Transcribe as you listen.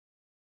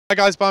Hi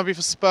guys, Barnaby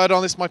for Spurred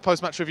On. This is my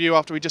post-match review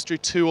after we just drew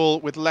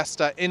 2-2 with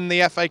Leicester in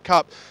the FA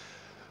Cup.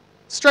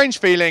 Strange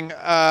feeling.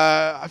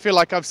 I feel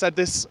like I've said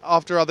this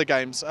after other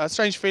games.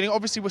 Strange feeling.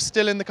 Obviously, we're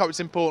still in the cup.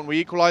 It's important. We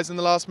equalised in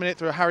the last minute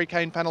through a Harry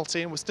Kane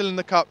penalty, and we're still in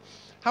the cup.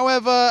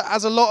 However,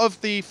 as a lot of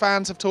the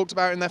fans have talked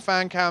about in their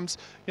fan cams,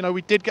 you know,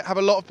 we did have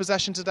a lot of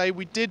possession today.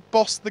 We did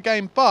boss the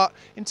game, but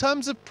in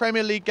terms of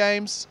Premier League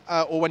games,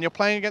 or when you're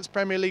playing against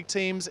Premier League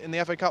teams in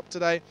the FA Cup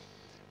today,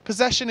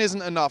 possession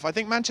isn't enough. I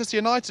think Manchester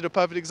United are a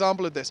perfect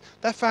example of this.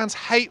 Their fans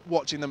hate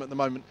watching them at the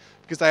moment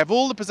because they have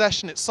all the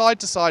possession, it's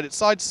side to side,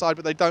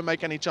 but they don't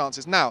make any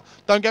chances. Now,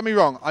 don't get me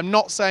wrong, I'm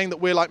not saying that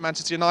we're like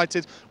Manchester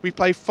United. We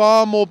play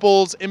far more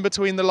balls in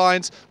between the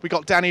lines. We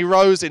got Danny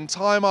Rose in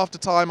time after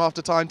time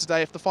after time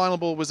today. If the final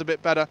ball was a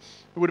bit better,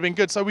 it would have been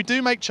good. So we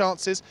do make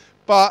chances,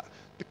 but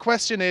the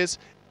question is,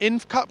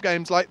 in cup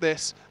games like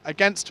this,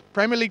 against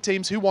Premier League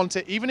teams who want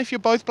it, even if you're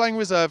both playing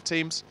reserve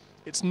teams,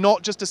 it's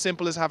not just as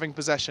simple as having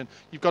possession.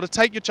 You've got to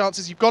take your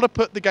chances. You've got to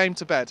put the game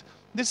to bed.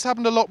 This has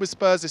happened a lot with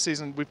Spurs this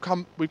season. We've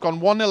gone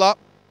 1-0 up,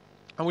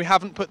 and we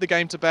haven't put the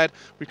game to bed.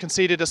 We've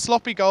conceded a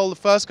sloppy goal. The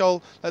first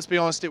goal, let's be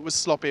honest, it was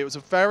sloppy. It was a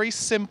very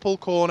simple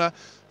corner,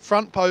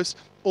 front post.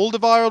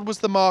 Alderweireld was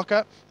the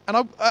marker.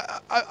 And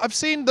I've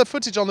seen the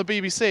footage on the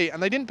BBC,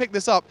 and they didn't pick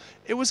this up.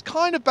 It was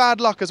kind of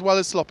bad luck as well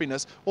as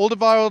sloppiness.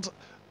 Alderweireld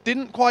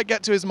didn't quite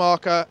get to his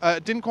marker,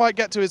 didn't quite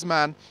get to his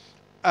man.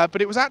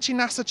 But it was actually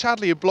Nasser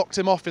Chadli who blocked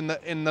him off in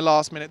the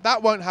last minute.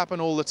 That won't happen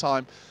all the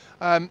time.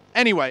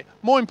 Anyway,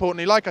 more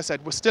importantly, like I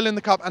said, we're still in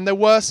the cup, and there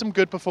were some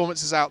good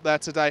performances out there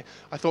today.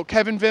 I thought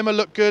Kevin Wimmer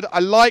looked good. I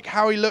like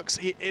how he looks.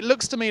 It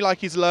looks to me like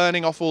he's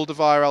learning off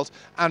Alderweireld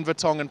and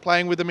Vertonghen,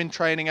 playing with them in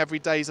training every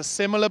day. He's a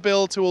similar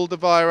build to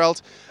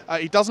Alderweireld.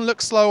 He doesn't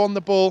look slow on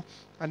the ball,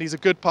 and he's a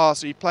good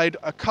passer. He played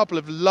a couple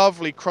of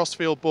lovely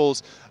crossfield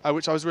balls,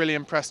 which I was really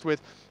impressed with.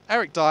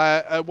 Eric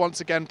Dier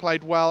once again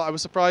played well. I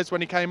was surprised when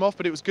he came off,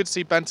 but it was good to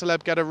see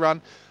Bentaleb get a run.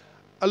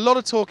 A lot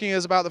of talking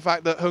is about the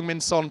fact that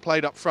Heung-min Son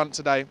played up front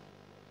today.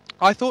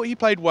 I thought he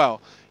played well.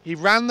 He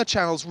ran the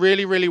channels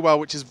really, really well,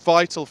 which is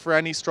vital for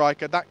any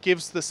striker. That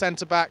gives the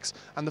centre-backs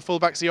and the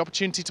full-backs the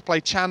opportunity to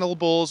play channel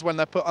balls when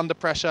they're put under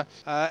pressure.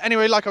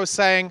 Anyway, like I was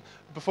saying,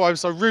 before I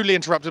was so rudely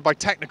interrupted by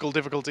technical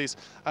difficulties,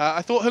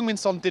 I thought Heung-min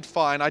Son did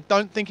fine. I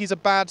don't think he's a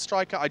bad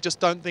striker. I just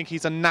don't think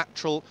he's a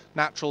natural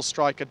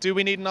striker. Do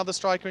we need another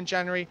striker in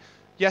January?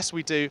 Yes,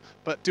 we do.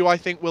 But do I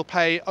think we'll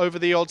pay over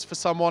the odds for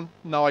someone?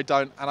 No, I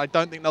don't. And I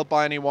don't think they'll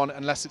buy anyone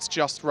unless it's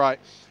just right.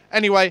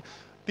 Anyway,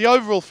 the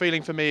overall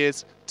feeling for me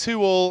is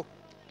 2-2.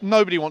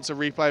 Nobody wants a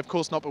replay, of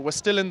course not, but we're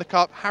still in the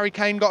cup. Harry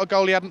Kane got a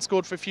goal. He hadn't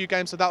scored for a few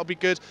games, so that'll be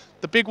good.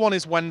 The big one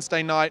is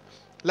Wednesday night.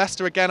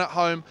 Leicester again at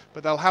home,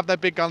 but they'll have their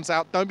big guns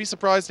out. Don't be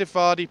surprised if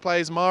Vardy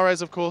plays.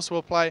 Mahrez, of course,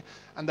 will play,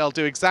 and they'll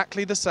do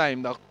exactly the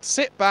same. They'll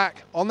sit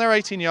back on their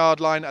 18-yard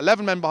line,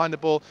 11 men behind the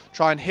ball,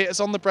 try and hit us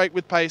on the break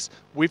with pace.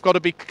 We've got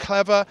to be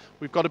clever.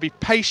 We've got to be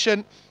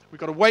patient. We've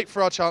got to wait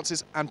for our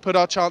chances and put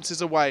our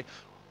chances away.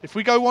 If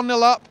we go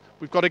 1-0 up,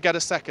 we've got to get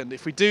a second.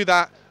 If we do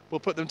that, we'll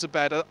put them to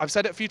bed. I've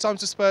said it a few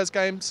times with Spurs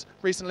games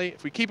recently.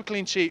 If we keep a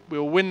clean sheet, we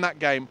will win that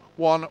game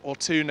 1 or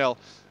 2-0.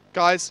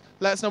 Guys,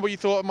 let us know what you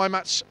thought of my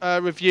match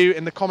review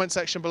in the comment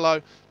section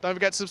below. Don't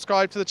forget to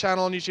subscribe to the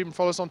channel on YouTube and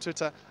follow us on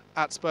Twitter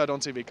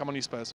 @SpurredOnTV. Come on, you Spurs.